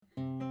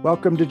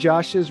Welcome to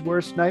Josh's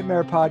Worst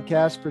Nightmare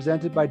podcast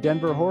presented by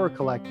Denver Horror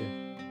Collective.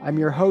 I'm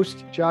your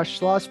host, Josh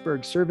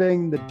Schlossberg,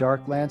 surveying the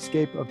dark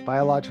landscape of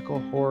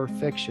biological horror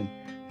fiction.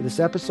 For this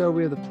episode,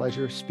 we have the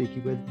pleasure of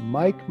speaking with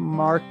Mike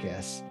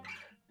Marcus.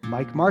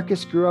 Mike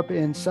Marcus grew up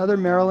in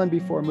Southern Maryland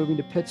before moving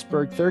to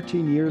Pittsburgh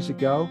 13 years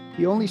ago.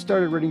 He only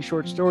started writing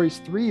short stories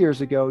 3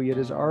 years ago, yet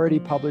is already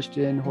published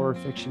in horror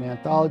fiction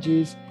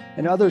anthologies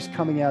and others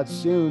coming out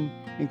soon,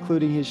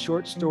 including his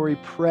short story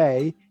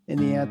Prey in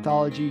the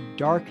anthology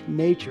Dark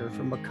Nature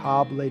from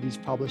Macabre Ladies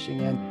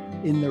Publishing,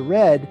 and In the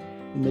Red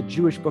in the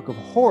Jewish Book of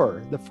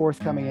Horror, the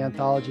forthcoming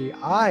anthology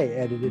I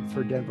edited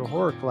for Denver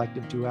Horror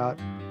Collective due out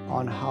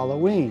on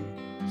Halloween.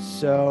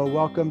 So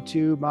welcome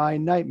to my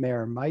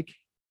nightmare, Mike.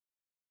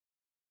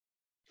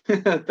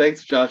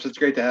 Thanks, Josh. It's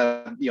great to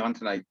have you on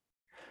tonight.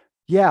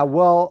 Yeah,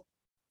 well,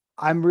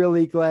 I'm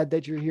really glad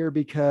that you're here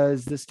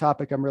because this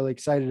topic I'm really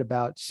excited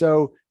about.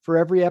 So for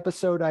every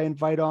episode, I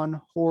invite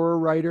on horror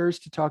writers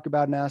to talk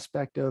about an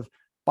aspect of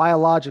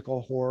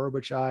biological horror,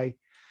 which I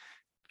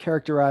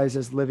characterize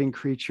as living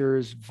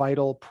creatures,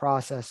 vital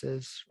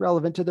processes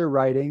relevant to their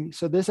writing.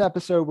 So this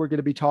episode, we're going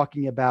to be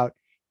talking about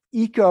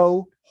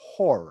eco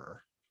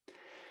horror.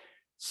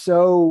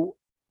 So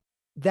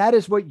that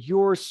is what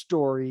your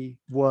story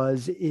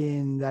was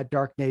in that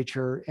Dark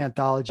Nature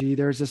anthology.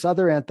 There's this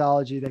other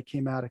anthology that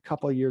came out a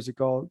couple of years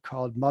ago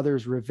called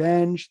Mother's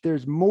Revenge.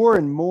 There's more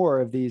and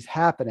more of these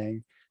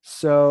happening.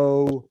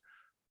 So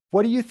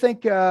what do you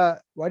think?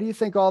 Why do you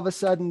think all of a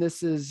sudden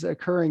this is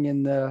occurring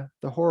in the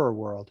horror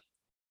world?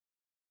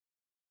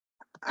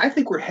 I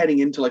think we're heading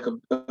into like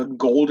a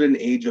golden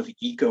age of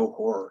eco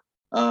horror.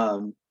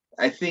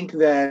 I think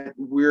that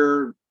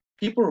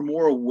people are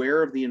more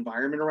aware of the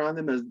environment around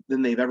them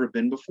than they've ever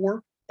been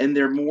before, and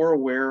they're more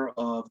aware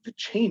of the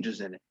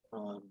changes in it.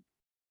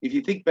 If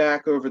you think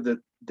back over the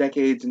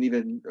decades and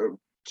even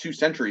 2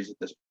 centuries at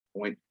this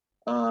point,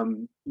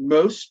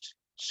 most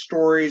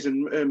stories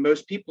and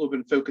most people have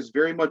been focused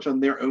very much on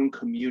their own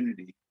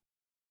community.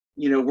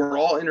 You know, we're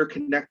all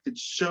interconnected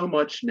so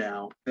much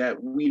now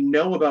that we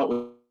know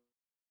about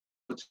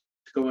what's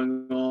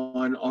going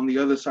on the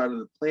other side of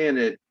the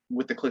planet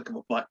with the click of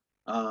a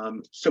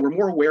button. So we're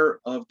more aware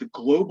of the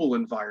global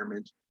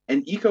environment,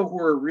 and eco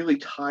horror really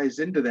ties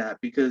into that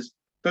because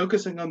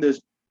focusing on those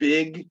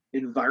big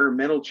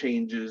environmental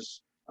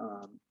changes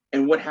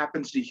and what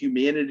happens to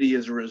humanity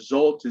as a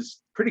result is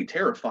pretty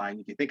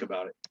terrifying if you think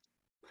about it.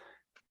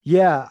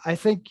 Yeah, I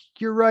think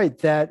you're right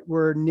that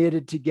we're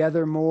knitted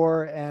together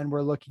more and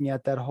we're looking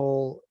at that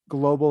whole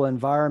global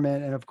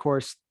environment. And of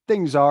course,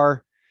 things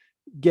are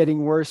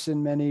getting worse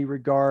in many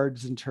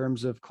regards in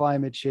terms of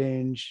climate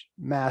change,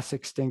 mass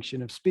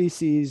extinction of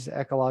species,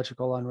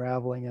 ecological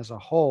unraveling as a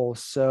whole.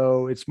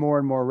 So it's more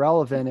and more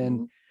relevant.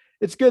 And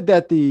it's good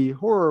that the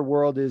horror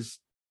world is,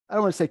 I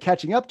don't want to say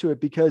catching up to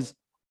it because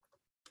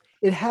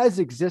it has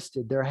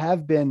existed. There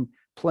have been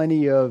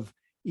plenty of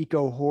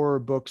eco horror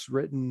books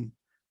written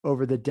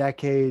over the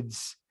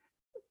decades,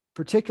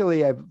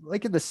 particularly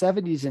like in the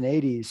 70s and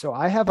 80s. So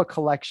I have a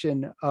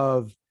collection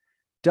of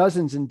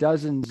dozens and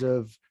dozens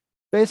of,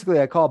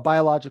 basically I call it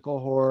biological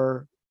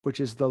horror, which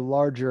is the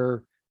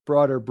larger,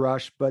 broader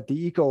brush, but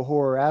the eco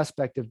horror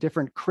aspect of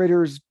different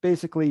critters,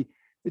 basically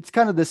it's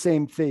kind of the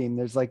same theme.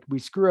 There's like, we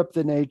screw up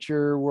the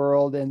nature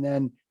world and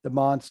then the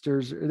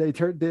monsters,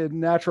 the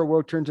natural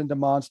world turns into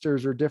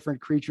monsters or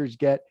different creatures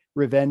get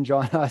revenge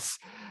on us.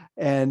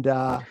 And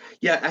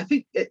Yeah, I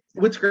think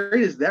what's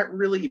great is that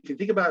really, if you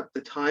think about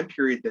the time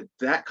period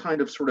that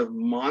kind of sort of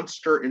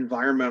monster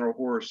environmental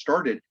horror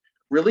started,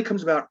 really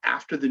comes about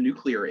after the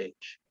nuclear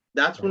age.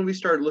 That's when we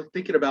started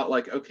thinking about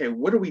like, okay,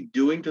 what are we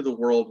doing to the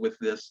world with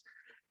this?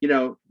 You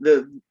know,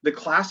 the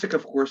classic,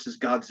 of course, is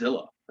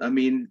Godzilla. I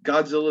mean,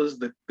 Godzilla is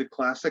the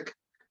classic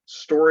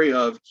story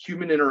of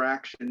human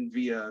interaction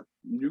via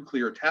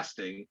nuclear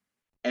testing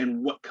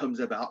and what comes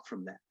about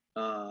from that.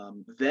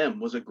 Them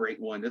was a great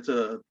one. It's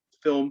a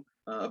film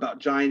about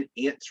giant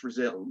ants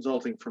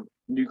resulting from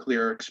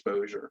nuclear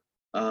exposure.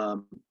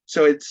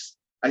 So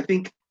I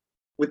think,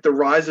 with the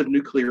rise of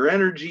nuclear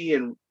energy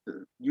and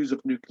the use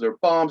of nuclear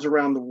bombs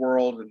around the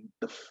world and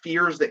the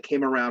fears that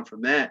came around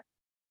from that,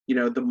 you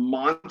know, the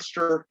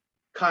monster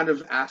kind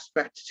of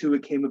aspect to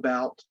it came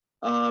about.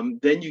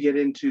 Then you get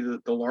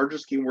into the larger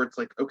scheme where it's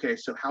like, okay,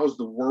 so how's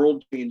the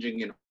world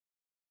changing in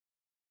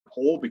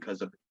whole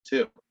because of it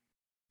too?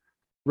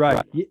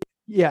 right.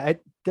 Yeah,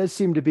 it does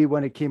seem to be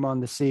when it came on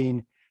the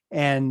scene.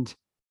 And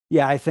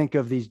yeah, I think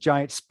of these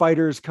giant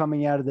spiders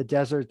coming out of the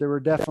desert. There were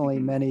definitely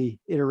many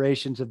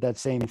iterations of that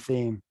same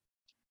theme.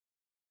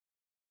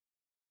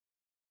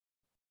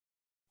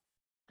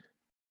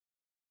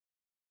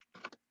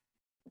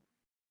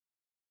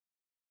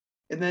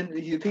 And then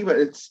you think about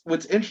it, it's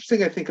what's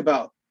interesting, I think,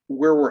 about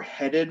where we're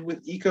headed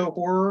with eco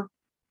horror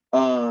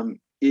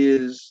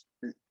is,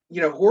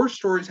 you know, horror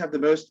stories have the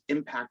most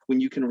impact when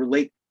you can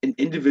relate an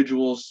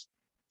individual's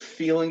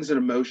feelings and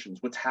emotions,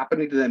 what's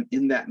happening to them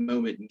in that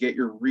moment, and get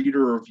your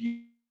reader or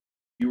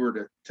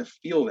viewer to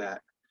feel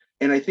that.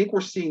 And I think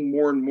we're seeing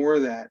more and more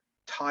of that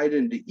tied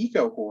into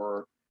eco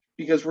horror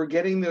because we're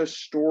getting those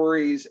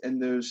stories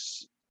and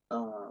those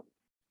uh,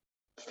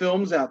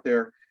 films out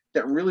there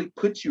that really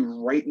puts you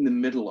right in the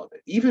middle of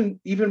it.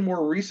 Even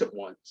more recent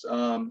ones,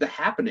 The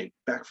Happening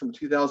back from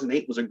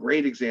 2008 was a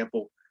great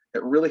example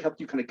that really helped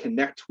you kind of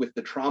connect with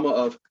the trauma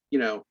of,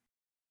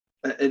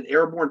 an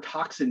airborne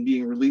toxin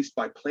being released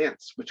by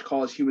plants, which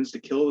cause humans to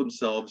kill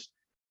themselves,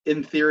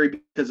 in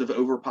theory because of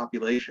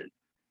overpopulation.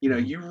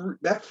 Mhm.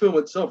 That film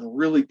itself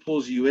really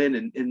pulls you in,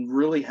 and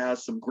really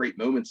has some great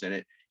moments in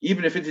it.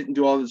 Even if it didn't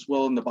do all this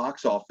well in the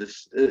box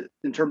office,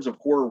 in terms of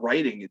horror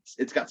writing,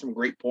 it's got some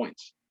great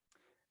points.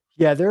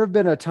 Yeah, there have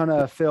been a ton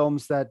of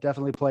films that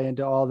definitely play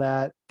into all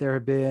that. There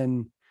have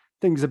been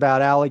things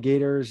about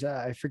alligators.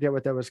 I forget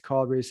what that was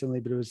called recently,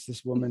 but it was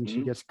this woman, she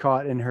Hmm. gets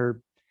caught in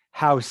her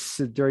house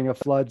during a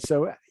flood.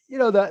 So,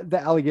 the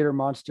alligator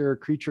monster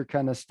creature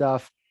kind of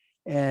stuff.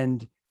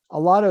 And a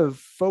lot of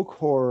folk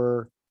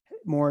horror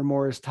more and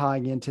more is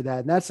tying into that.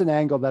 And that's an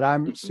angle that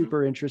I'm Hmm.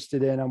 super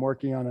interested in. I'm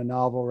working on a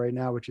novel right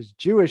now, which is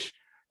Jewish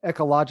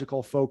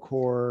ecological folk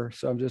horror.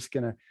 So I'm just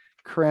going to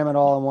cram it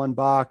all in one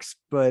box.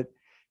 But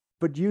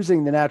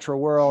using the natural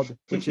world,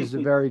 which is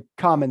a very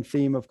common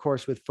theme, of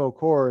course, with folk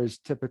horror, is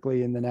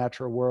typically in the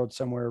natural world,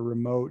 somewhere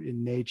remote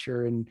in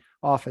nature. And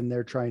often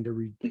they're trying to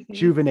Hmm.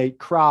 rejuvenate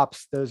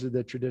crops. Those are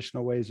the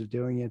traditional ways of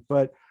doing it.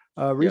 But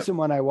a Yep. recent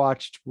one I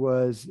watched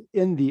was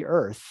In the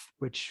Earth,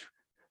 which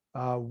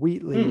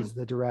Wheatley Mm. is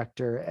the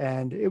director.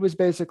 And it was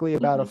basically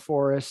about a Hmm.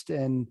 forest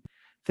and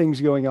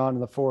things going on in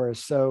the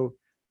forest. So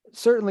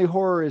certainly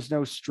horror is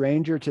no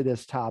stranger to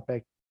this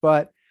topic,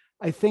 but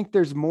I think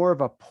there's more of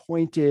a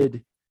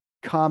pointed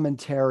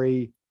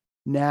commentary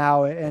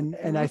now. And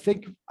I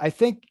Hmm.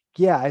 think,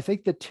 yeah, I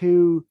think the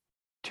two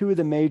of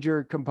the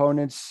major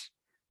components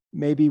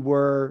maybe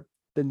were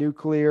the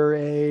nuclear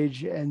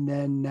age and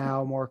then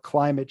now more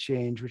climate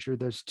change, which are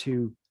those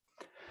two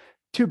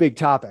big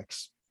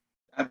topics.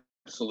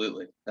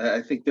 Absolutely.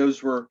 I think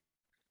those were,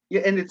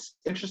 yeah, and it's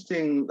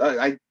interesting.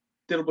 I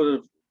did a bit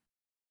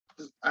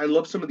of, I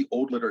love some of the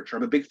old literature.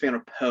 I'm a big fan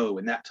of Poe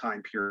in that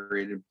time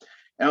period, and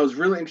I was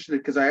really interested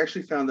because I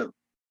actually found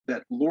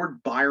that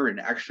Lord Byron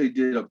actually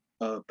did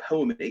a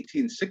poem in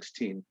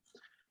 1816,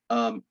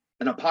 an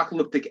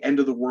apocalyptic end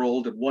of the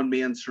world and one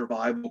man's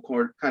survival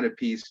kind of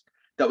piece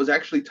that was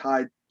actually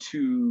tied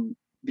to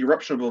the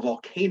eruption of a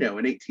volcano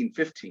in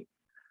 1815.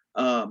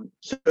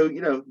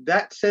 So,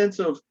 that sense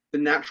of the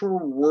natural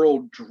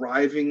world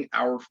driving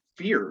our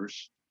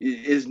fears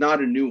is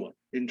not a new one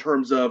in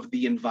terms of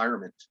the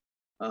environment.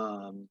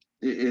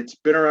 It's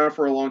been around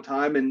for a long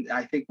time, and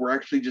I think we're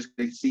actually just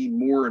going to see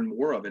more and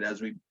more of it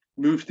as we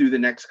move through the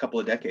next couple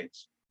of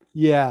decades.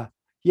 Yeah.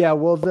 Yeah.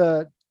 Well,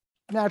 the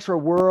natural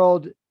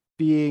world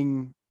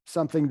being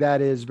something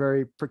that is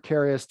very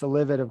precarious to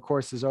live in, of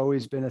course, has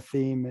always been a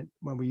theme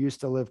when we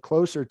used to live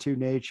closer to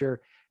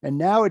nature. And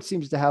now it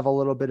seems to have a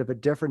little bit of a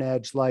different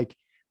edge. Like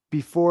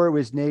before, it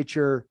was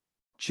nature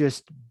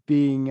just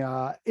being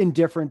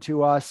indifferent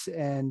to us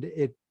and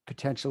it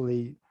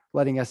potentially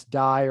letting us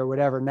die or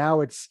whatever.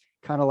 Now it's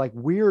kind of like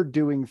we're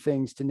doing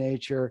things to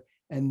nature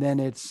and then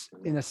it's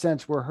in a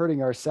sense we're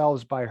hurting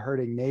ourselves by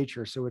hurting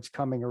nature, so it's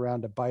coming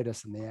around to bite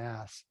us in the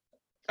ass.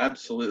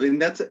 Absolutely,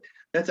 and that's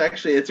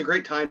actually, it's a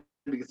great time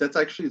because that's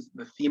actually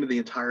the theme of the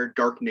entire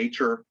Dark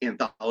Nature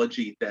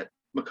anthology that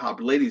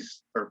Macabre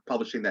Ladies are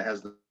publishing, that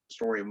has the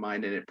story of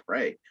Mine and It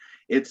Prey.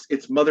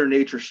 It's Mother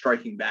Nature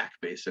striking back,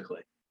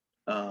 basically.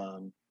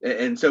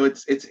 And so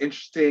it's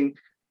interesting.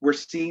 We're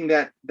seeing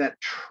that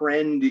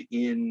trend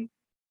in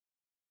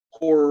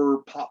horror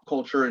pop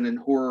culture and in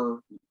horror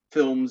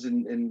films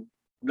and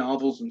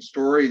novels and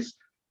stories,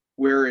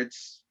 where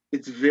it's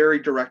very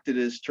directed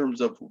as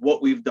terms of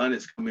what we've done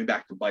is coming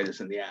back to bite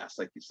us in the ass,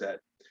 like you said.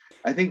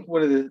 I think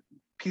one of the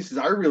pieces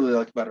I really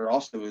like about it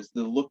also is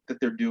the look that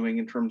they're doing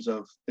in terms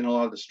of, in a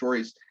lot of the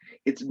stories,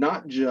 it's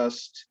not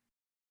just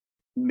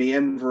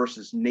man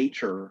versus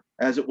nature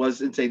as it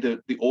was in, say,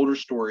 the older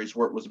stories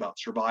where it was about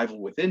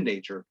survival within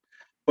nature,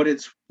 but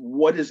it's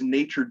what is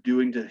nature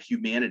doing to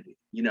humanity.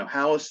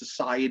 How is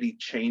society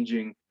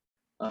changing,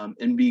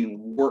 and being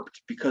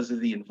warped because of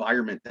the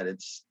environment that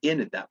it's in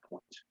at that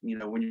point.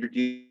 When you're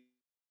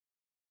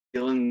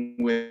dealing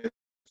with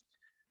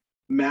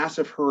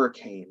massive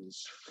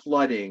hurricanes,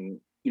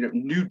 flooding,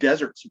 new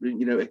deserts,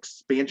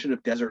 expansion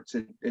of deserts,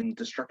 and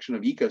destruction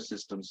of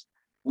ecosystems.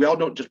 We all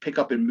don't just pick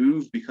up and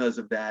move because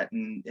of that.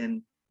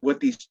 And what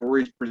these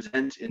stories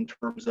present in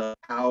terms of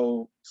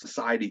how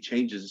society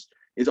changes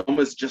is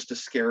almost just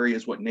as scary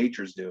as what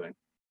nature's doing.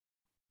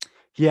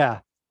 Yeah.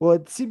 Well,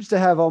 it seems to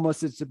have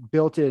almost its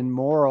built-in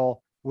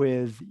moral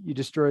with you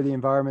destroy the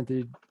environment,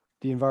 the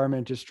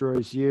environment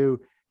destroys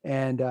you.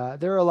 And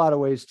there are a lot of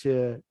ways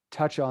to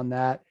touch on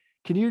that.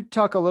 Can you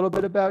talk a little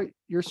bit about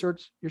your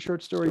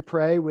short story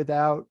Prey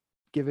without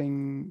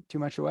giving too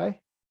much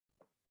away?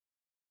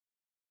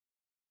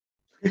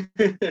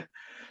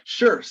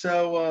 Sure.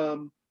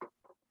 So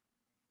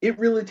it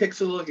really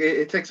takes a look.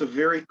 It takes a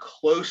very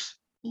close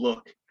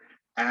look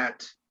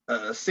at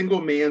a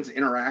single man's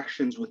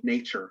interactions with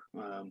nature.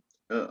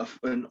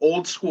 An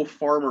old school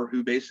farmer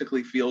who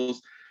basically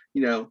feels,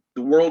 the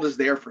world is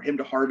there for him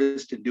to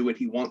harvest and do what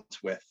he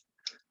wants with.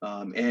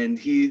 And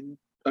he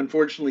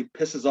unfortunately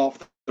pisses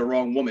off the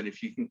wrong woman.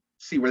 If you can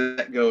see where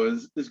that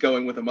goes is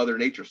going with a Mother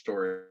Nature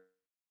story,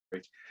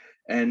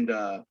 and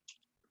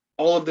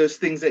all of those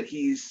things that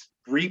he's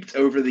reaped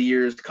over the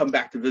years come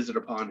back to visit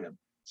upon him.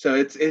 So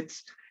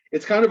it's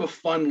kind of a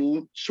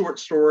fun short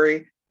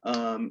story.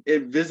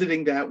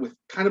 Visiting that with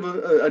kind of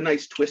a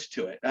nice twist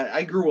to it.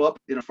 I grew up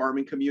in a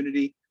farming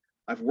community.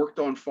 I've worked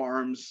on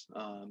farms,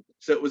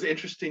 so it was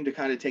interesting to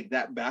kind of take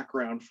that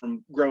background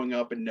from growing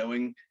up and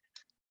knowing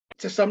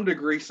to some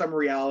degree some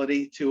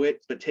reality to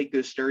it, but take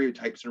those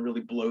stereotypes and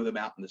really blow them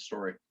out in the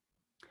story.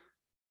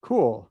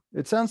 Cool.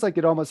 It sounds like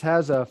it almost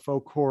has a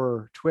folk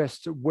horror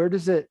twist. Where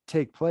does it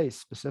take place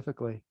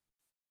specifically?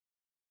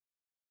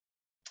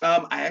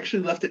 I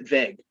actually left it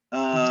vague.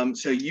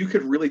 So you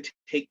could really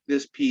take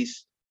this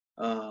piece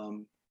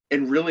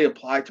and really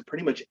apply it to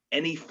pretty much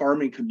any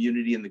farming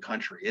community in the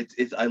country.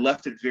 I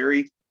left it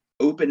very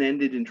open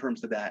ended in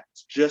terms of that.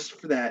 It's just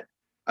for that.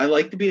 I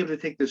like to be able to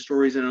take the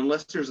stories, and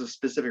unless there's a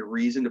specific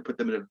reason to put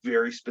them in a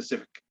very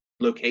specific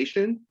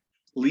location,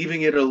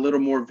 leaving it a little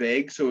more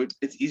vague so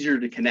it's easier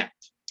to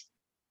connect.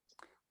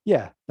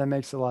 Yeah, that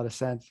makes a lot of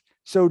sense.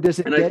 So does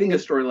it And I get think a it?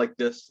 story like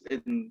this,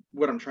 and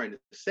what I'm trying to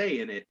say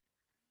in it,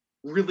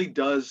 really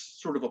does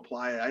sort of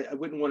apply. I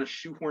wouldn't want to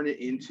shoehorn it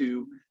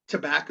into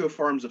tobacco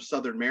farms of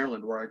Southern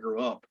Maryland, where I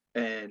grew up,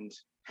 and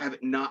have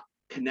it not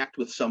connect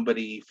with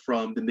somebody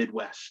from the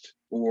Midwest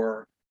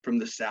or from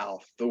the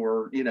South,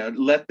 or,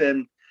 let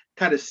them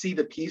kind of see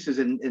the pieces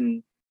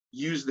and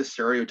use the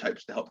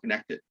stereotypes to help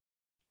connect it.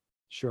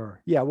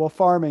 Sure. Yeah. Well,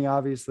 farming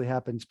obviously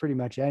happens pretty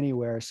much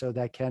anywhere. So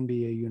that can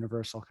be a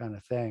universal kind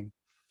of thing.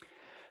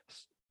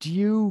 Do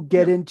you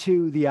get Yeah.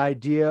 into the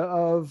idea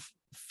of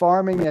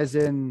farming as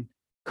in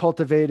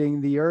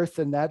cultivating the earth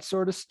and that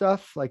sort of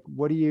stuff? Like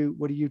what do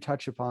you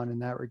touch upon in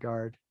that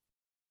regard?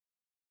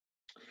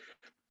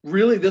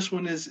 Really, this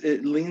one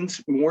it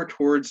leans more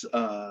towards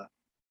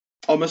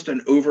almost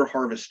an over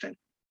harvesting.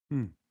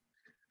 Hmm.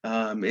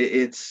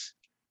 It's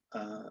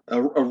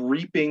a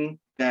reaping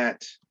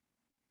that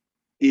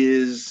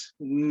is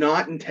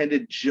not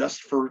intended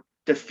just for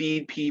to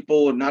feed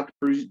people and not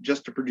to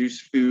just to produce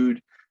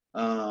food,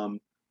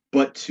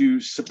 but to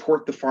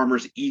support the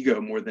farmer's ego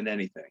more than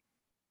anything.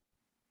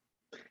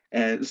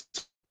 And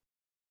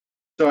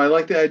so I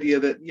like the idea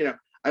that,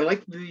 I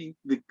like the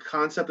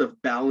concept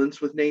of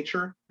balance with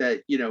nature,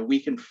 that, we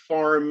can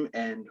farm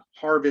and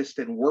harvest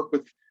and work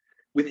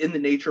within the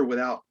nature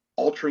without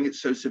altering it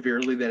so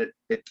severely that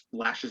it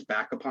lashes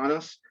back upon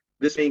us.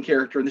 This main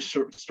character in this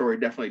short story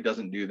definitely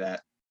doesn't do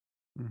that.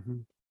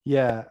 Mhm.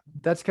 Yeah,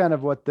 that's kind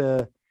of what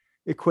the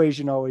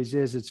equation always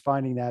is. It's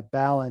finding that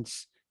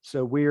balance.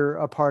 So we're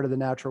a part of the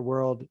natural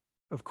world,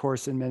 of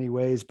course, in many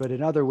ways, but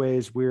in other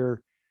ways,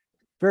 we're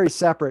very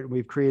separate.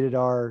 We've created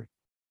our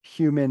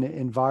human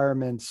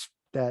environments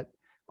that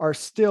are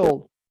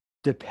still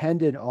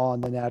dependent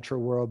on the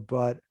natural world,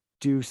 but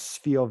do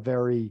feel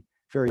very,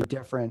 very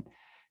different.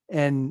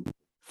 And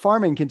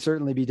farming can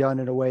certainly be done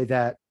in a way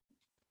that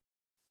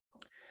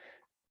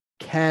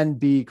can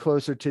be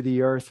closer to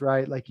the earth,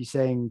 right? Like you're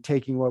saying,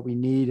 taking what we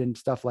need and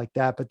stuff like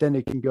that. But then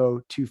it can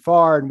go too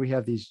far. And we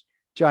have these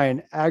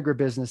giant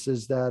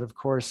agribusinesses that, of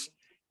course,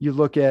 you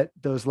look at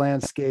those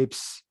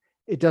landscapes,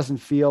 it doesn't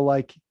feel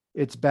like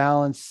it's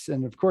balanced.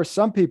 And of course,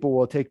 some people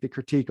will take the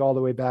critique all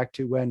the way back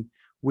to when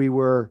we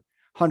were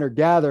hunter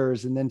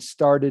gatherers and then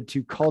started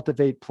to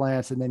cultivate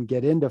plants and then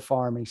get into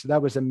farming. So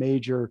that was a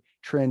major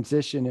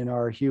transition in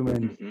our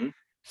human Mm-hmm.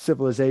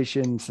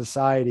 civilization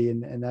society.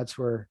 And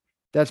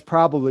that's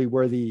probably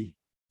where the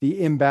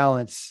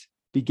imbalance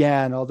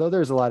began. Although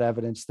there's a lot of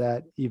evidence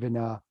that even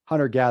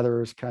hunter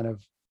gatherers kind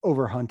of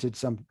overhunted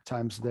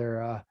sometimes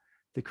their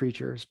the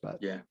creatures.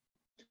 But Yeah,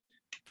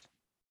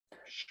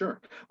 sure.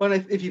 Well,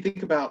 if you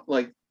think about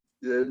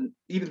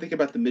even think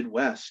about the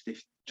Midwest,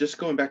 if just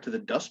going back to the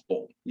Dust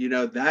Bowl,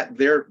 that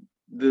there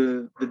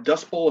the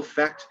Dust Bowl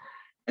effect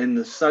and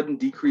the sudden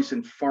decrease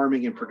in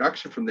farming and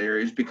production from there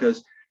is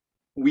because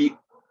we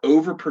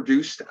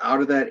overproduced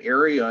out of that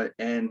area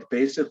and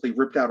basically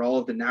ripped out all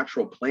of the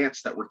natural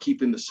plants that were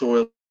keeping the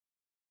soil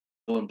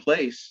in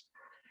place.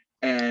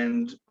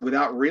 And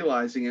without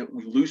realizing it,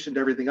 we loosened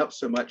everything up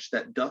so much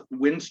that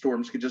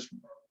windstorms could just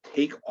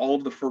take all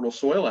of the fertile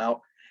soil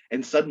out,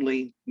 and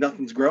suddenly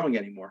nothing's growing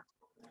anymore.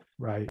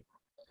 right.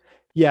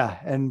 Yeah.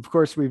 And of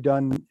course, we've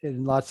done it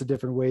in lots of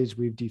different ways.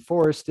 We've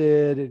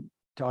deforested,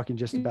 talking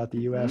just about the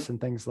Mm-hmm. US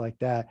and things like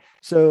that.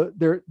 So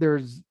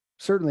there's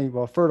certainly,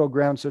 well, fertile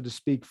ground, so to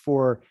speak,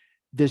 for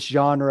this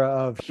genre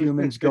of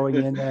humans going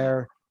in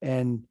there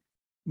and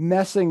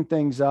messing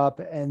things up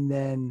and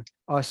then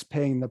us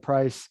paying the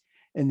price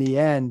in the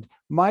end.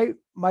 My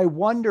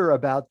wonder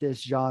about this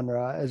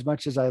genre, as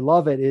much as I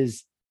love it,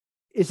 is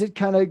it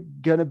kind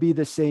of going to be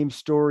the same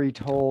story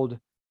told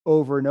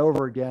over and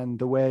over again,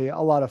 the way a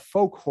lot of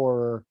folk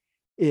horror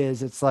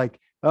is? It's like,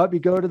 oh, you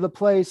go to the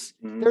place,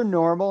 Mm-hmm. they're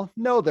normal.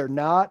 No, they're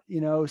not,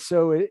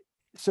 so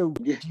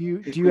Yeah.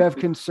 do you have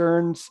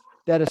concerns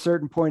that at a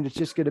certain point it's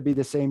just going to be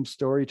the same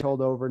story told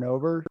over and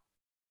over?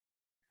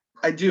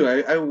 I do.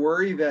 I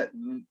worry that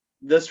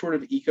this sort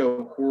of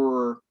eco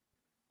horror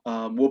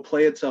will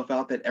play itself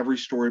out, that every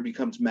story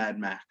becomes Mad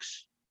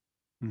Max.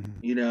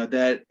 Mhm. You know,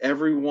 that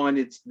everyone,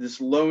 it's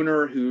this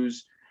loner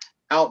who's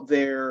out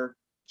there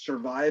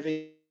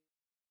surviving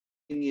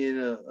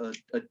in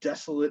a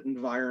desolate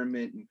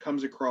environment and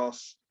comes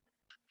across,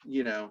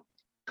 you know,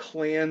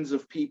 clans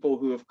of people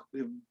who have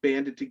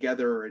banded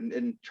together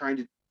and trying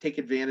to take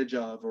advantage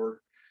of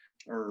or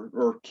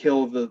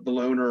kill the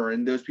loner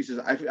and those pieces.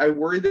 I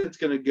worry that it's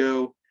going to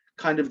go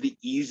kind of the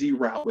easy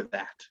route with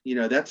that. You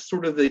know, that's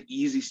sort of the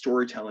easy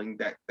storytelling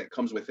that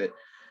comes with it,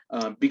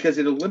 because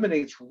it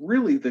eliminates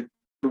really the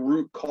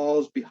root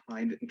cause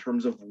behind it in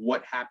terms of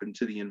what happened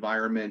to the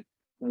environment,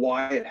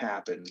 why it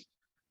happened.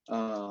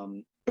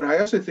 But I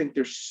also think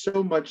there's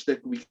so much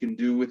that we can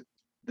do with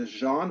the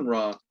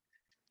genre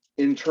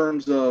in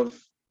terms of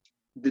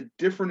the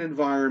different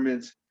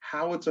environments,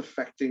 how it's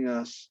affecting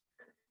us,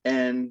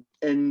 and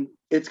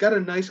it's got a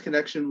nice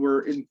connection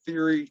where, in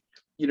theory,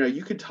 you know,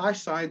 you could tie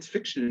science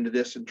fiction into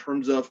this in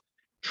terms of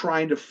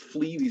trying to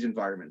flee these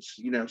environments.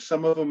 You know,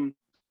 some of them,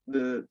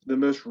 the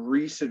most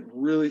recent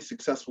really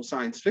successful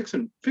science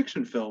fiction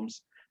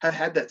films have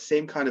had that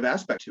same kind of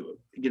aspect to it.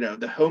 You know,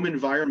 the home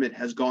environment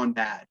has gone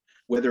bad,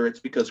 whether it's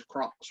because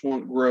crops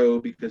won't grow,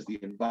 because the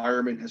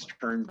environment has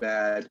turned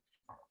bad,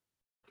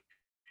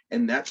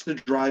 and that's the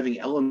driving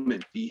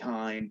element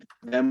behind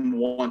them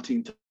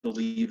wanting to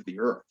leave the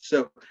earth.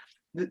 So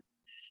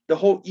the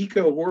whole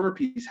eco horror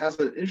piece has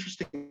an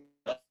interesting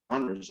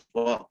genre as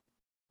well.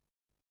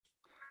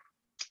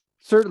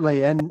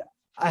 Certainly. And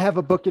I have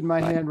a book in my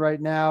hand right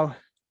now.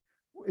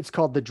 It's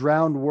called The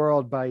Drowned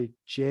World by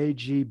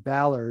J.G.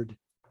 Ballard.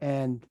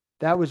 And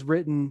that was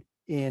written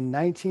in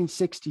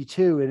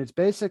 1962. And it's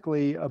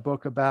basically a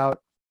book about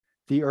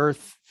the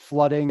earth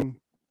flooding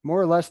more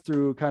or less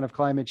through kind of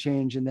climate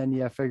change. And then,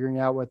 yeah, figuring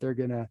out what they're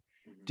going to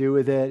do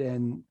with it.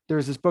 And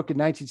there's this book in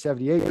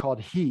 1978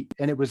 called Heat,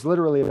 and it was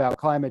literally about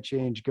climate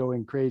change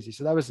going crazy.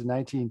 So that was in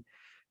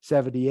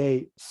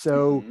 1978.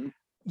 So, Mhm.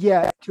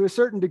 yeah, to a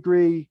certain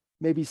degree,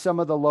 maybe some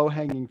of the low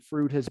hanging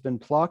fruit has been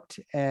plucked.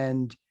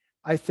 And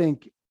I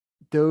think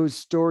those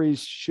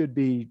stories should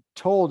be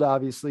told,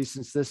 obviously,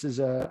 since this is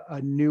a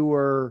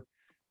newer,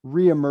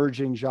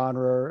 re-emerging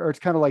genre, or it's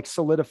kind of like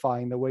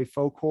solidifying the way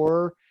folk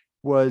horror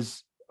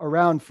was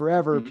around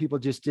forever. Mhm. People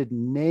just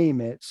didn't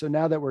name it. So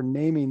now that we're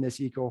naming this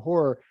eco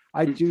horror,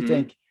 I do Mhm.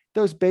 think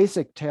those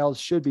basic tales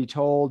should be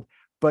told.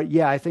 But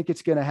yeah, I think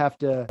it's going to have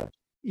to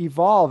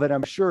evolve, and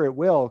I'm sure it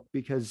will,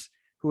 because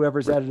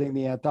whoever's editing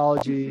the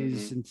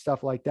anthologies Mhm. and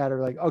stuff like that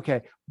are like,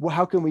 okay, well,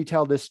 how can we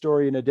tell this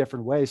story in a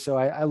different way? So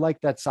I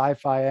like that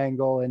sci-fi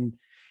angle, and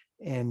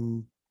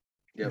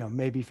Yep.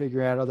 maybe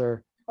figuring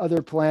out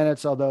other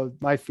planets. Although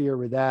my fear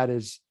with that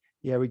is,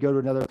 yeah, we go to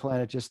another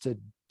planet just to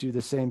do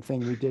the same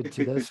thing we did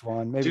to this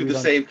one. Maybe Do we the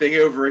don't. same thing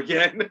over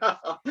again.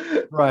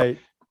 Right.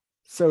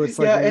 So it's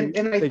like Yeah, maybe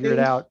and figure it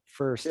out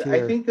first I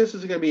here. think this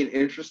is going to be an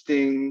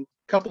interesting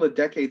couple of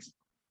decades.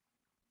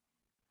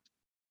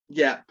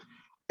 Yeah,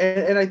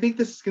 and I think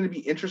this is going to be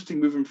interesting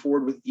moving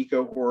forward with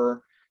eco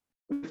horror,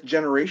 with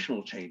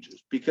generational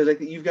changes, because I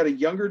think you've got a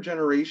younger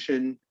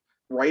generation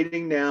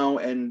writing now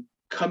and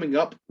coming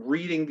up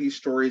reading these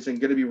stories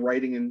and going to be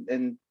writing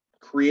and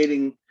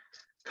creating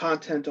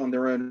content on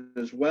their own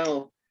as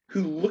well,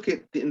 who look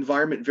at the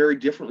environment very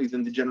differently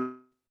than the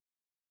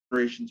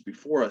generations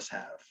before us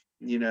have.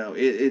 You know,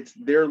 it's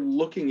they're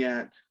looking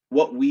at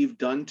what we've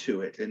done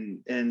to it,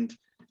 and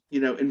you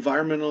know,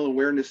 environmental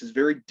awareness is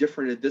very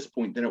different at this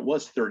point than it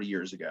was 30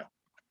 years ago.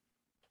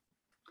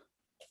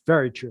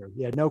 Very true.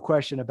 Yeah, no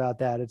question about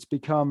that. It's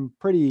become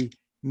pretty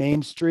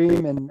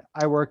mainstream. And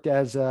I worked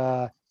as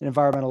an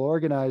environmental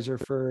organizer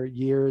for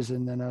years,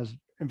 and then I was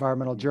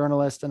environmental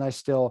journalist, and I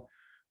still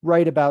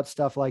write about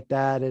stuff like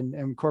that, and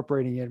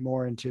incorporating it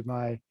more into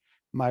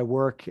my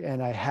work.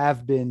 And I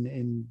have been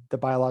in the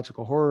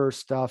biological horror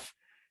stuff,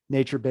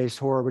 nature-based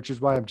horror, which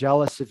is why I'm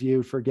jealous of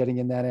you for getting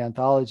in that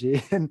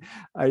anthology. And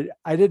I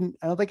don't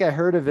think I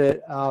heard of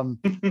it.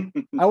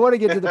 I want to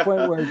get to the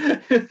point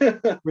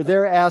where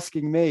they're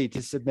asking me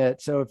to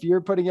submit. So if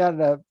you're putting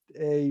out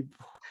a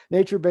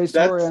nature-based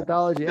horror that's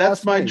anthology,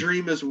 that's ask my me.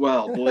 dream as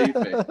well, believe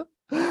me.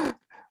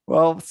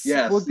 Well, we'll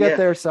Yes, get yeah,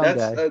 there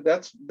someday.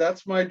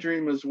 that's my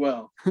dream as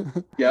well.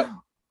 Yep.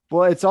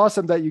 Well, it's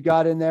awesome that you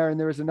got in there. And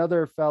there was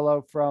another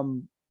fellow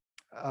from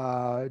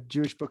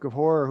Jewish Book of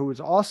Horror who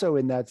was also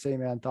in that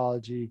same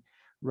anthology,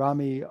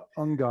 Rami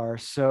Ungar.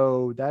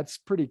 So that's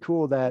pretty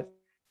cool that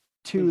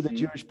two of the Mhm.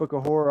 Jewish Book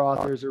of Horror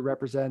authors are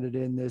represented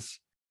in this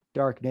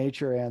Dark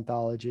Nature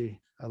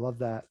anthology. I love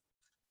that.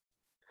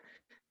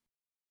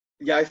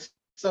 Yeah,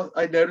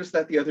 I noticed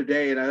that the other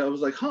day, and I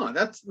was like, huh,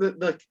 that's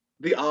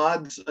the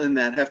odds in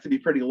that have to be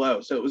pretty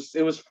low. So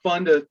it was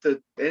fun to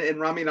and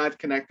Rami and I've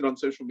connected on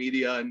social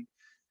media, and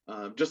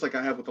just like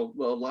I have with a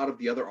lot of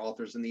the other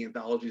authors in the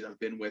anthologies I've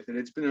been with, and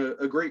it's been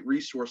a great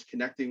resource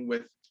connecting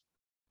with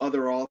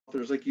other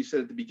authors. Like you said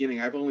at the beginning,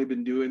 I've only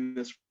been doing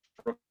this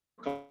for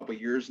a couple of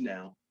years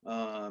now,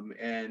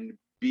 and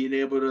being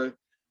able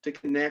to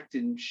connect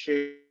and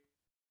share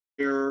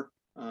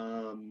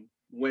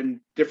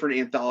when different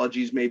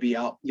anthologies may be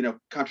out,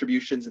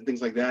 contributions and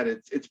things like that.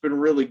 It's been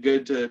really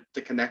good to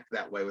connect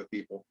that way with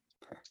people.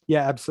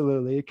 Yeah,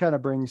 absolutely. It kind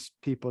of brings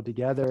people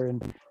together,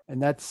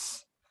 and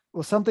that's,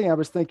 well, something I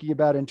was thinking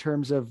about in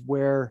terms of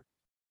where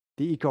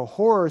the eco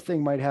horror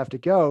thing might have to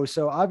go.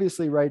 So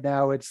obviously right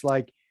now it's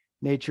like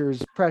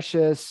nature's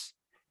precious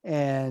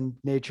and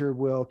nature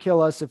will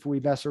kill us if we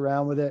mess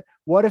around with it.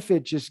 What if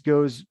it just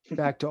goes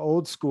back to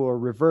old school or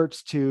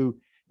reverts to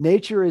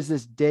nature is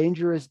this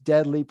dangerous,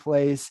 deadly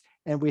place,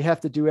 and we have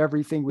to do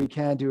everything we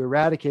can to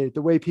eradicate it?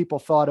 The way people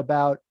thought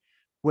about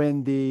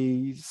when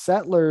the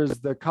settlers,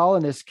 the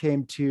colonists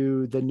came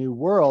to the New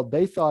World,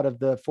 they thought of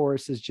the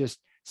forest as just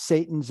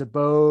Satan's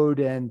abode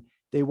and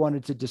they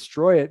wanted to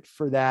destroy it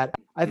for that.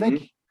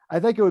 Mhm. I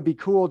think it would be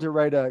cool to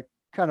write a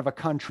kind of a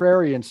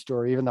contrarian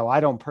story, even though I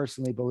don't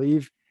personally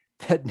believe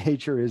that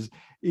nature is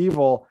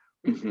evil.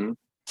 Mhm.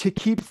 To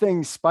keep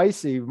things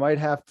spicy, we might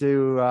have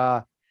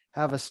to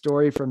have a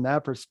story from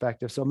that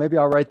perspective. So maybe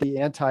I'll write the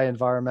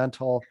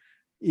anti-environmental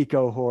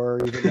eco horror,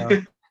 even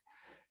though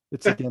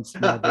it's against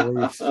my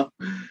beliefs.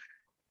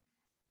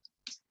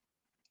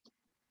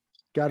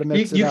 Got to you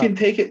mix it you up. can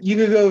take it. You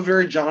can go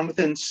very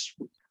Jonathan.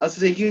 I was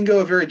saying you can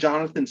go a very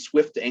Jonathan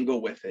Swift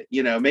angle with it.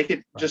 Make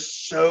it Right.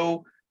 just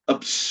so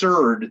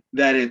absurd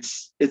that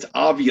it's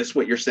obvious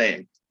what you're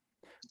saying.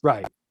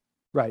 Right.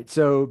 Right.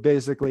 So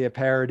basically a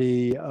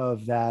parody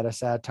of that, a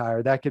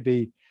satire. That could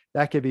be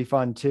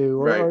fun too.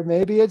 Right. Or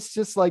maybe it's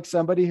just like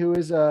somebody who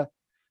is an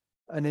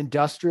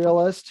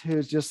industrialist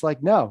who's just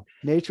like, no,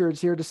 nature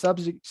is here to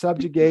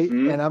subjugate,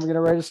 Mhm. and I'm going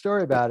to write a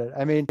story about it.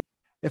 I mean,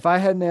 if I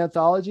had an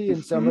anthology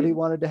and somebody Mhm.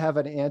 wanted to have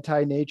an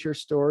anti-nature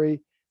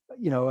story,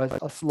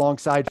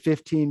 alongside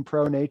 15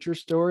 pro-nature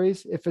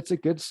stories, if it's a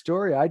good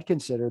story, I'd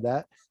consider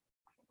that.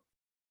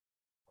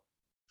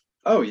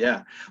 Oh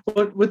yeah.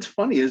 What's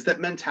funny is that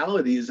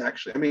mentality is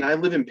actually. I mean, I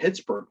live in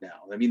Pittsburgh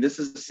now. I mean, this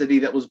is a city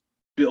that was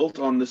built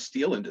on the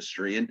steel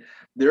industry, and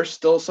there's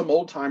still some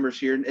old timers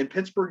here. And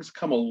Pittsburgh's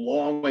come a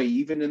long way,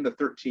 even in the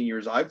 13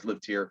 years I've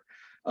lived here,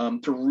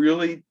 to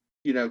really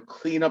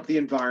clean up the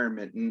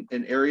environment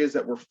and areas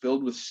that were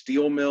filled with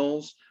steel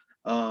mills,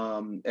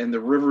 and the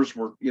rivers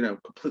were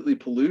completely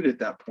polluted at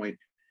that point.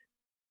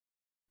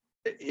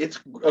 It's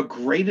a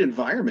great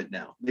environment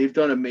now. They've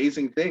done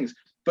amazing things,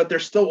 but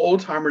there's still old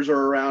timers are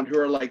around who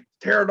are like,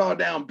 tear it all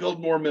down, build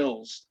more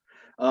mills.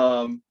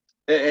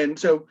 And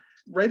so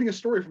writing a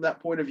story from that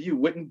point of view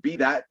wouldn't be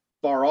that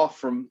far off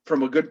from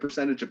a good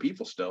percentage of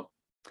people still.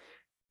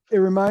 It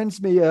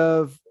reminds me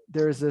of,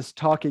 there's this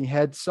Talking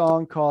Head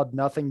song called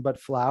Nothing But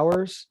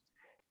Flowers.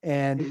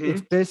 And Mm-hmm.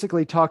 it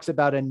basically talks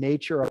about a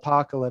nature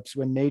apocalypse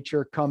when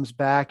nature comes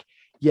back,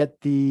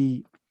 yet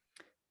the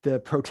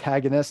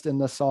protagonist in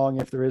the song,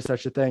 if there is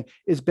such a thing,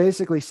 is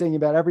basically singing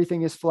about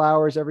everything is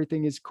flowers,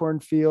 everything is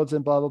cornfields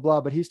and blah, blah,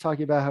 blah. But he's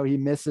talking about how he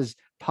misses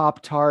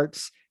Pop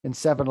Tarts and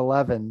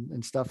 7-Eleven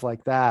and stuff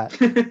like that.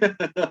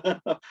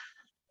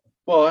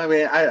 Well, I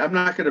mean, I'm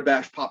not going to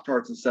bash Pop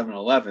Tarts and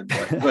 7-Eleven,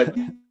 but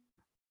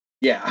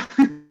yeah.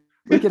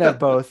 We can have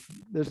both.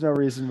 There's no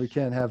reason we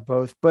can't have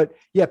both. But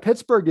yeah,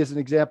 Pittsburgh is an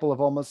example of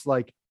almost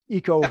like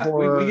eco Yeah,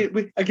 horror.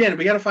 we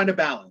got to find a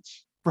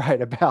balance.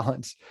 Right, a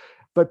balance.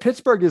 But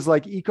Pittsburgh is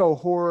like eco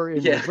horror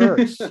in Yeah.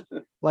 reverse,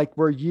 like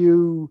where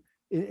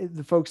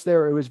the folks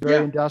there, it was very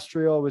Yeah.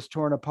 industrial, it was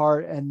torn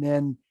apart, and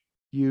then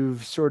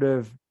you've sort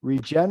of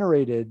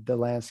regenerated the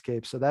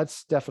landscape. So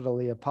that's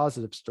definitely a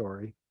positive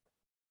story.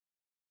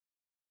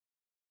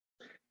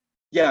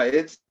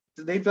 Yeah,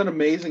 they've done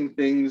amazing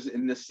things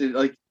in this city.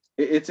 Like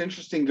it's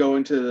interesting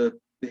going to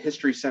the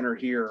history center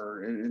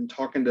here and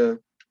talking to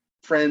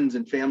friends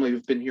and family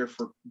who've been here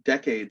for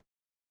decades,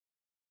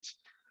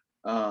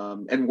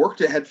 and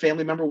had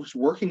family members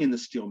working in the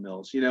steel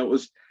mills. It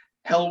was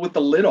hell with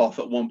the lid off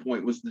at one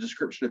point was the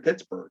description of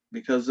Pittsburgh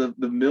because of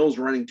the mills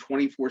running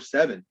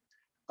 24/7.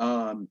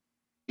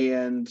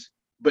 And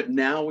but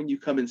now when you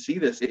come and see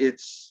this,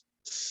 it's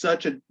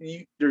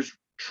there's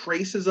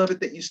traces of it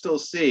that you still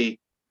see,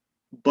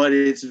 but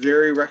it's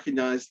very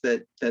recognized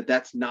that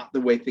that's not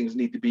the way things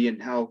need to be,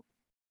 and how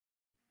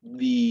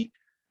the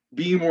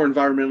being more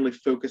environmentally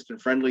focused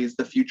and friendly is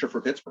the future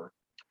for Pittsburgh.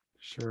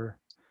 Sure.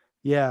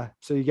 Yeah.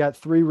 So you got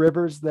three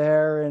rivers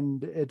there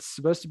and it's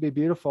supposed to be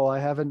beautiful.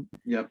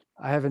 Yep.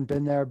 I haven't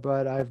been there,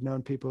 but I've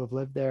known people who've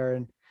lived there.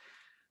 And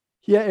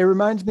yeah, it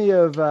reminds me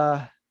of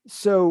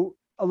so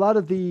a lot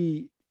of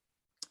the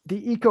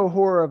eco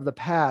horror of the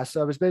past.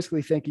 So I was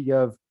basically thinking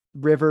of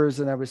rivers,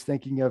 and I was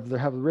thinking of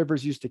how the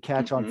rivers used to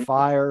catch on Mm-hmm.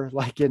 fire,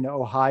 like in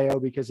Ohio,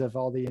 because of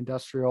all the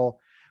industrial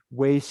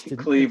waste and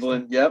stuff.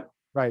 Cleveland. Yep.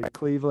 Right,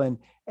 Cleveland.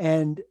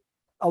 And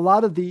a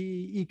lot of the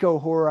eco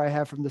horror I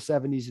have from the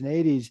 70s and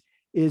 80s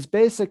is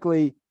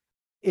basically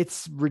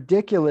it's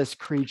ridiculous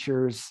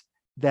creatures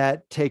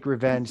that take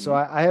revenge. So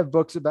Mm-hmm. I have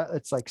books about,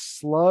 it's like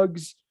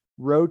slugs,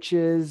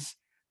 roaches,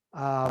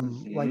 like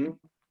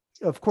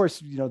Mm-hmm. of course,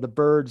 the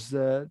birds,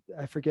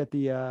 I forget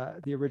the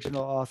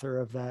original author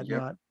of that,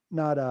 Yep.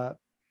 not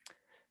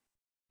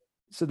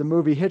So the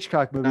movie,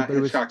 Hitchcock movie, not but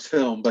it was Hitchcock's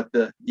film, but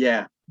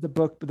yeah. the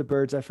book with the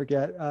birds. I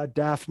forget.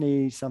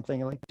 Daphne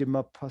something like de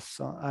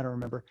Maupassant. I don't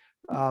remember.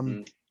 Um,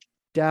 Mhm.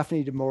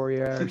 Daphne de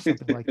Maurier or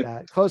something like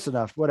that. Close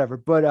enough, whatever.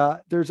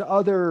 But there's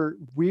other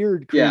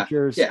weird Yeah,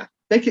 creatures. yeah.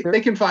 They There,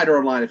 can find her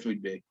online if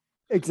need be.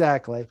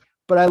 exactly.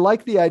 But I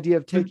like the idea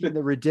of taking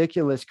the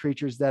ridiculous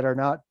creatures that are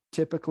not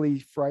typically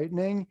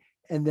frightening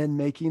and then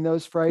making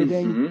those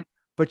frightening. Hmm.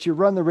 But you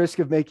run the risk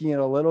of making it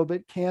a little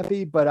bit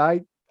campy. But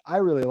I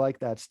really like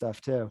that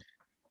stuff too.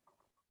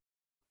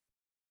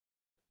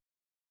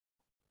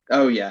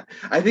 Oh yeah.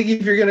 I think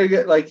if you're gonna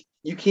get like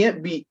you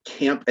can't beat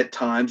camp at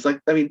times. Like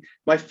I mean,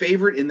 my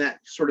favorite in that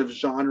sort of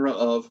genre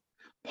of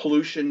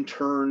pollution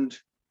turned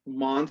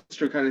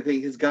monster kind of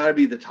thing has got to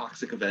be the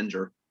Toxic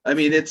Avenger. I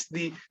mean, it's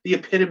the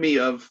epitome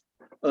of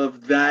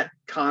that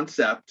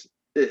concept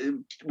uh,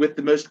 with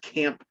the most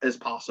camp as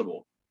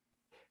possible.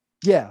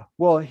 Yeah.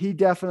 Well, he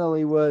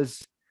definitely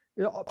was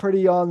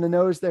pretty on the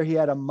nose there. He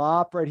had a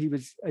mop, right? He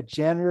was a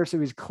janitor, so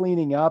he was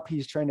cleaning up.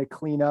 He's trying to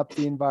clean up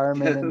the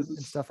environment and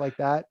Yes. stuff like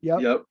that.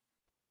 Yep. Yep.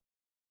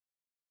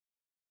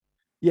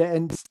 Yeah.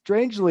 And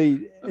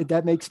strangely,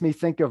 that makes me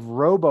think of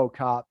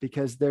RoboCop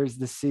because there's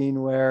the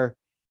scene where,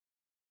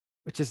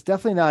 which is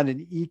definitely not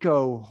an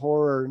eco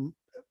horror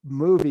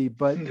movie,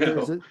 but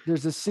No.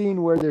 there's a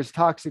scene where there's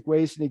toxic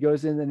waste and he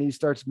goes in and he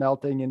starts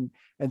melting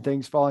and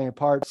things falling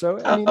apart. So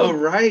I mean, Oh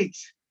right.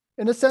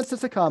 in a sense,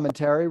 it's a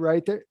commentary,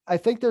 right? There, I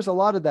think there's a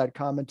lot of that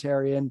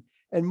commentary, and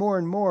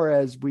more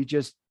as we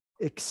just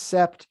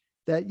accept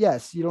that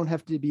yes, you don't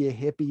have to be a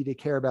hippie to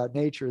care about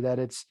nature, that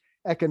it's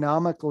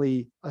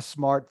economically a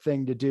smart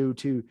thing to do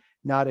to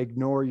not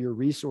ignore your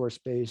resource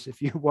base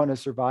if you want to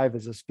survive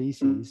as a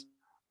species.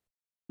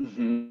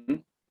 Hmm.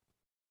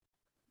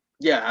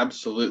 Yeah,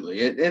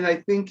 absolutely. And I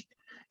think,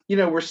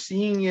 we're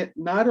seeing it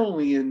not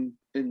only in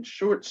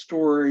short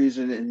stories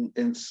and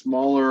in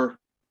smaller,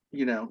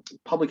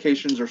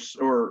 publications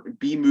or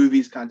B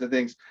movies kinds of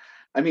things.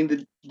 I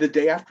mean, the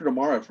Day After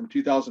Tomorrow from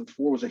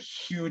 2004 was a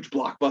huge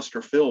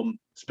blockbuster film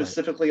Right.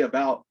 specifically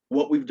about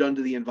what we've done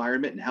to the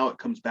environment and how it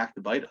comes back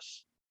to bite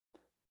us.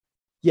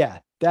 Yeah,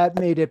 that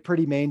made it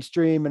pretty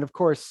mainstream. And of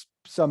course,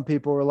 some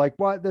people were like,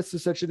 what? This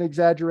is such an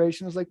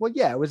exaggeration. I was like, well,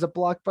 yeah, it was a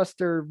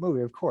blockbuster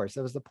movie. Of course,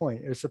 that was the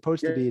point. It was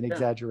supposed to Yeah, be an yeah,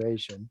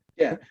 exaggeration.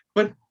 yeah.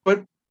 But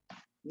what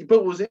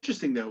was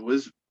interesting though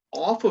was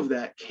off of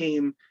that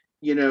came,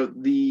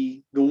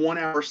 the 1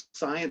 hour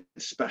science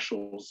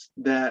specials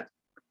that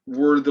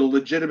were the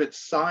legitimate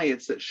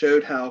science that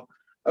showed how,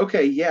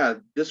 okay, yeah,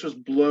 this was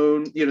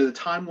blown, the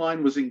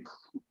timeline was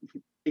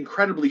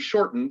incredibly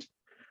shortened,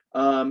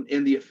 and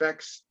the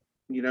effects,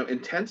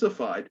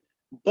 intensified.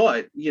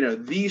 But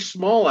these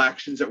small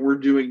actions that we're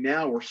doing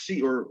now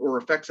or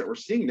effects that we're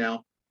seeing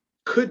now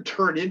could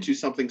turn into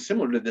something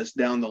similar to this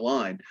down the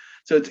line.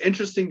 So it's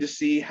interesting to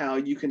see how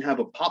you can have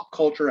a pop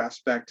culture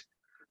aspect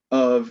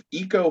of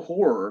eco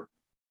horror,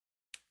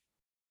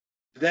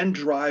 then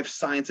drive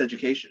science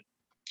education.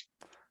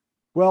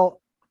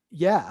 Well,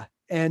 yeah.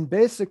 And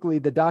basically,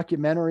 the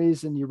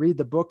documentaries and you read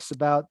the books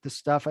about the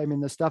stuff. I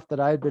mean, the stuff that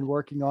I had been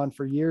working on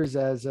for years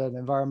as an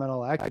environmental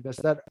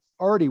activist that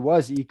already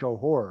was eco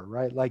horror,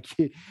 right? Like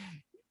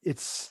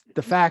it's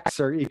the facts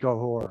are eco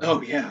horror.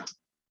 Oh yeah,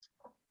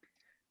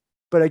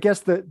 But I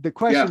guess the yeah.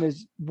 question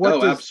is,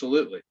 Oh,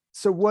 absolutely.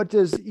 what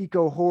does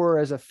eco horror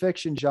as a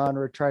fiction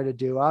genre try to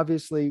do?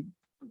 Obviously,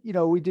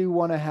 we do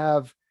want to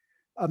have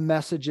a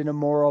message and a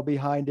moral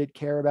behind it,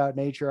 care about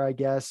nature, I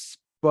guess,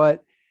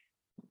 but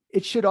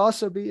it should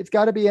also be, it's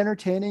got to be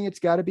entertaining. It's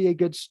got to be a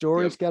good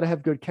story. Yep. It's got to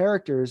have good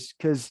characters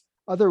because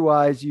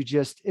otherwise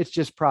it's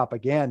just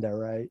propaganda,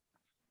 right?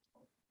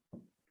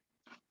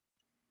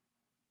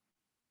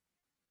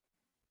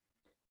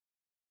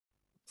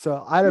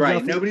 So I don't know Right.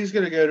 if you,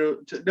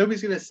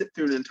 Nobody's going to sit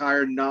through an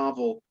entire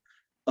novel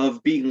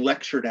of being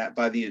lectured at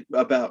by the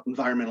about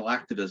environmental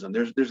activism.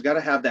 There's got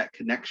to have that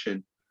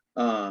connection,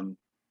 um,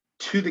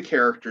 to the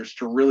characters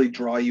to really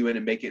draw you in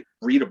and make it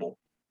readable.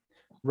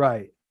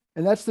 right.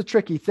 And that's the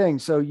tricky thing.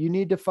 So you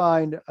need to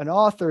find an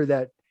author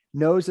that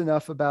knows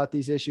enough about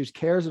these issues,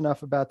 cares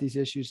enough about these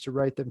issues to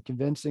write them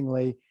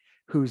convincingly,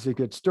 who's a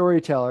good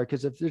storyteller.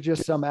 Because if they're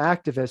just some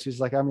activist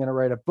who's like, I'm going to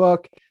write a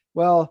book,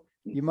 well,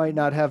 you might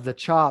not have the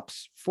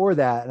chops for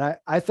that. And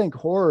I think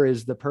horror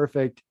is the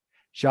perfect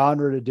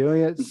genre to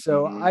doing it.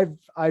 So Mhm.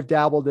 I've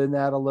dabbled in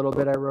that a little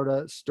bit. I wrote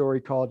a story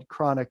called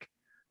Chronic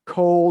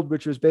Cold,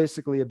 which was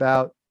basically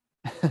about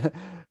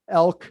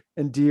elk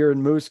and deer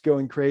and moose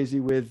going crazy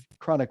with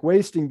chronic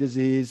wasting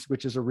disease,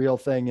 which is a real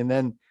thing. And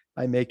then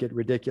I make it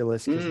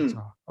ridiculous because it's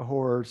Mm, a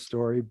horror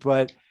story.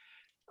 But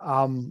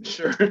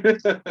sure.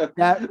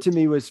 that to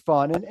me was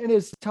fun and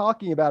is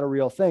talking about a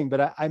real thing.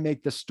 But I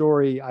make the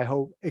story, I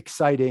hope,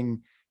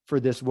 exciting for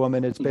this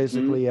woman. It's Mhm.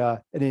 basically an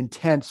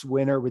intense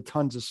winter with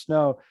tons of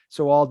snow.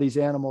 So all these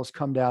animals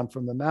come down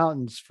from the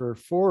mountains for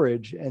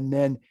forage, and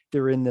then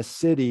they're in the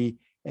city,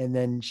 and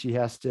then she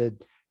has to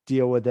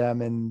deal with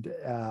them. And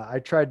I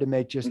tried to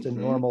make just a Mhm.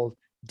 normal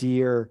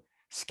deer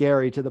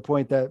scary to the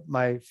point that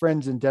my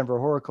friends in Denver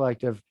Horror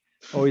Collective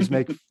always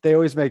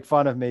make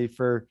fun of me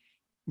for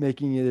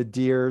making it a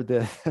deer,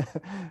 the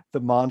the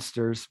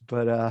monsters.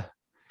 But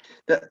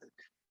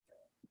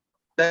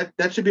That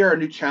that should be our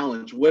new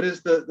challenge. What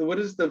is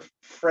the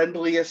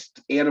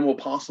friendliest animal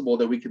possible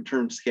that we can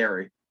term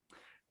scary?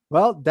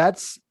 well,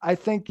 that's I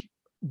think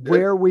That,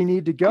 where we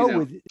need to you go know,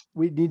 with.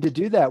 We need to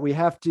do that. We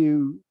have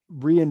to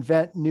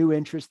reinvent new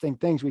interesting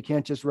things. We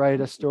can't just write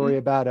a story mhm,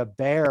 about a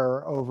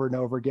bear over and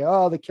over again.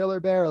 Oh, the killer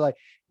bear. Like,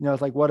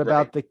 it's like, what right.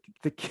 about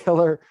the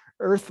killer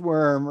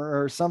earthworm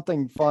or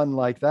something fun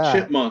like that?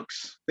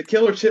 Chipmunks, the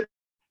killer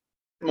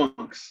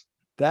chipmunks.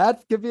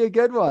 That could be a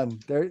good one.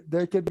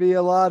 There could be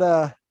a lot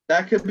of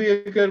That could be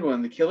a good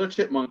one. The killer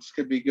chipmunks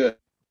could be good.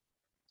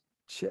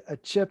 a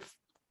chip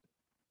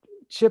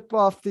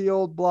off the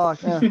old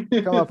block.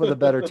 Come up with a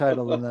better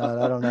title than that.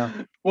 I don't know.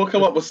 We'll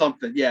come up with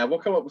something. Yeah, we'll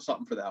come up with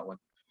something for that one.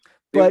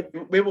 Maybe,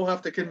 But maybe we'll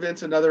have to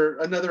convince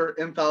another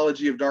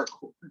anthology of dark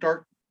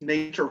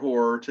nature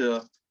horror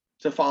to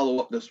follow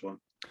up this one.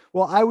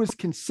 well, I was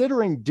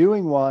considering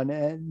doing one,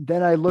 and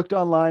then I looked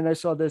online. I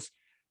saw this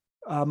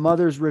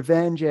Mother's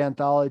Revenge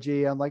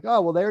anthology. I'm like,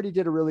 oh, well, they already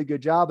did a really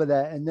good job of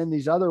that. And then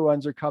these other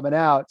ones are coming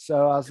out.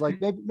 So I was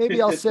like,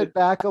 maybe I'll sit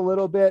back a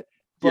little bit,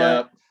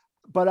 Yeah.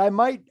 but I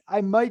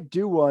might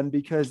do one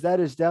because that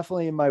is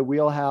definitely in my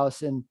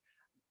wheelhouse. And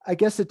I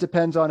guess it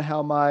depends on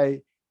how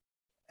my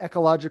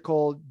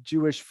ecological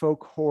Jewish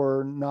folk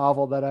horror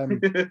novel that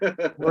I'm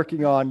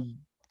working on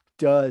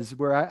does,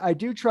 where I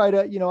do try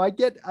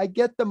to, I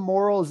get the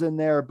morals in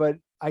there, but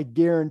I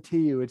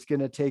guarantee you it's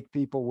going to take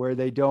people where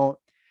they don't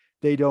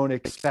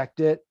expect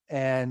it.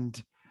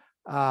 And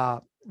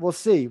we'll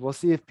see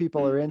if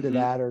people are into Mhm.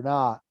 that or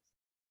not.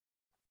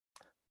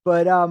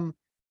 But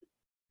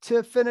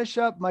to finish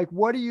up, Mike,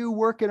 what are you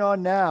working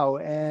on now?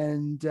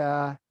 And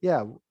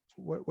yeah,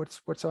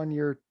 what's on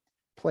your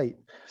plate?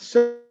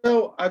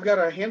 So I've got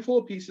a handful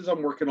of pieces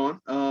I'm working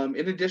on.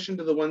 In addition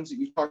to the ones that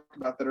you talked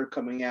about that are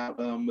coming out,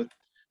 with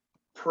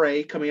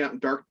Prey coming out in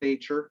Dark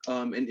Nature,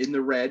 and In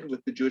the Red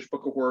with the Jewish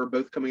Book of Horror,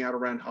 both coming out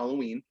around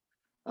Halloween.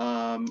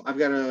 I've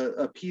got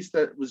a piece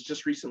that was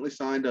just recently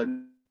signed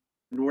on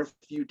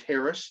Northview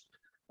Terrace.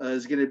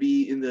 Is going to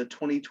be in the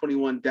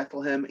 2021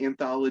 Bethlehem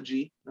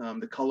anthology,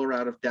 The Color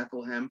Out of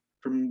Bethlehem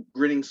from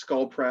Grinning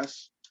Skull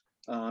Press.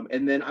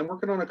 And then I'm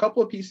working on a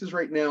couple of pieces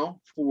right now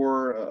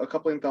for a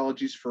couple of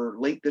anthologies for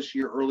late this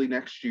year, early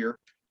next year.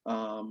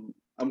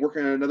 I'm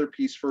working on another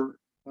piece for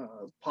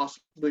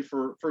possibly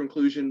for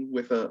inclusion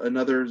with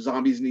another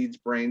Zombies Needs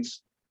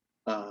Brains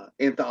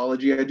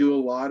anthology. I do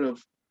a lot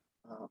of,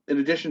 in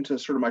addition to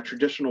sort of my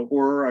traditional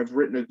horror, I've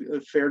written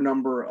a fair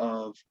number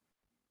of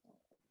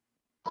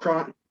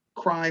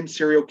crime,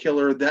 serial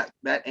killer, that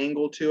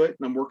angle to it,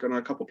 and I'm working on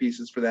a couple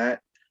pieces for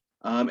that.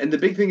 And the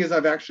big thing is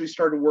I've actually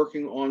started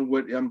working on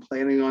what I'm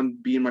planning on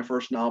being my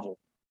first novel.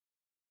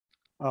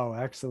 Oh,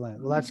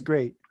 excellent. Well, that's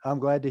great. I'm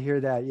glad to hear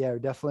that. Yeah,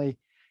 definitely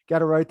got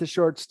to write the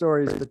short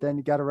stories, but then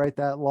you got to write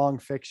that long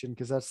fiction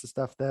because that's the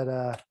stuff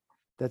that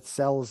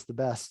sells the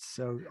best.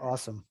 So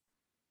awesome.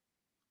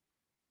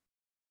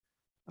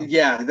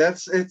 Yeah,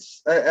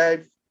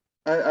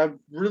 I've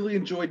really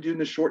enjoyed doing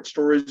the short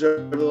stories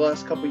over the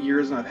last couple of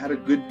years, and I've had a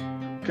good,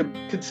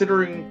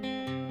 considering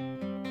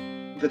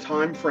the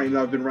time frame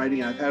that I've been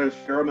writing, I've had a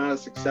fair amount of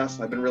success.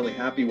 I've been really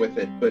happy with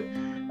it, but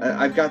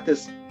I've got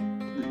this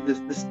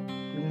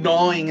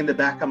gnawing in the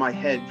back of my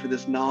head for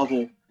this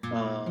novel,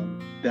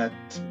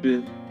 that's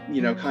been,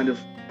 kind of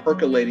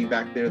percolating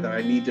back there that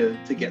I need to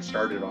get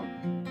started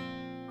on.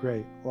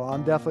 Great. Well,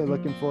 I'm definitely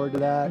looking forward to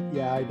that.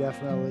 Yeah,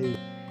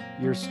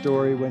 your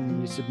story when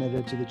you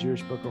submitted to the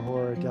Jewish Book of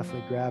Horror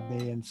definitely grabbed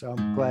me. And so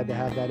I'm glad to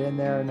have that in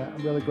there. And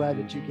I'm really glad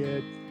that you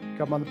could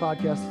come on the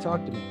podcast to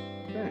talk to me.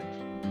 Thanks.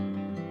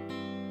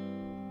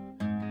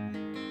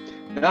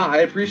 No, I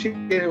appreciate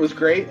it. It was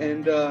great.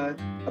 And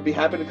I'll be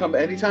happy to come.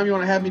 Anytime you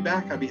want to have me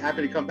back, I'd be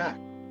happy to come back.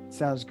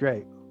 Sounds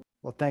great.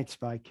 Well, thanks,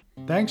 Mike.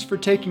 Thanks for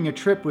taking a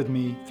trip with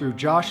me through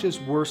Josh's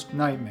Worst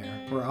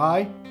Nightmare, where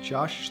I,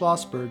 Josh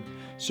Schlossberg,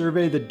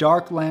 survey the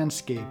dark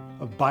landscape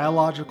of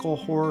biological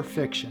horror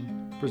fiction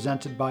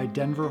presented by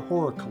Denver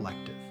Horror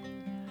Collective.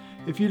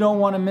 If you don't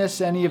want to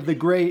miss any of the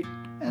great,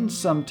 and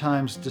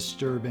sometimes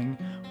disturbing,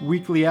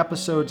 weekly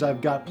episodes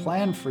I've got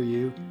planned for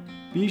you,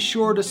 be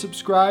sure to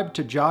subscribe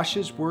to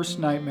Josh's Worst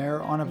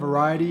Nightmare on a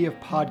variety of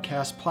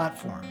podcast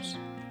platforms.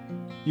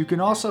 You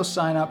can also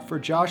sign up for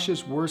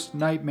Josh's Worst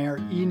Nightmare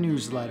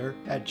e-newsletter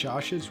at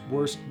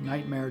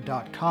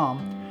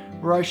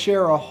joshsworstnightmare.com, where I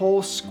share a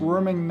whole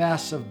squirming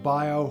mess of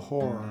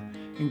bio-horror,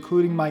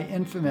 including my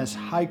infamous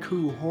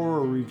haiku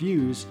horror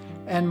reviews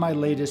and my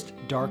latest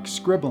dark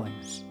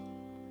scribblings.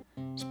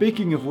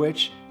 Speaking of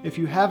which, if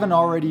you haven't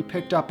already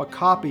picked up a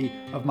copy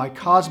of my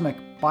cosmic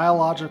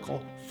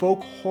biological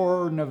folk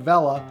horror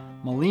novella,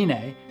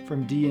 Maline,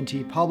 from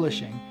D&T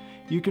Publishing,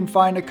 you can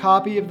find a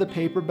copy of the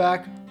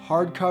paperback,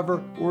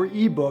 hardcover, or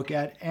ebook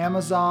at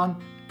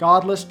Amazon,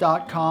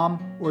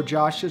 Godless.com, or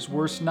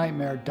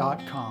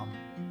Josh'sWorstNightmare.com.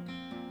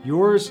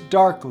 Yours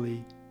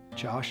darkly,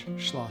 Josh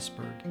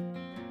Schlossberg.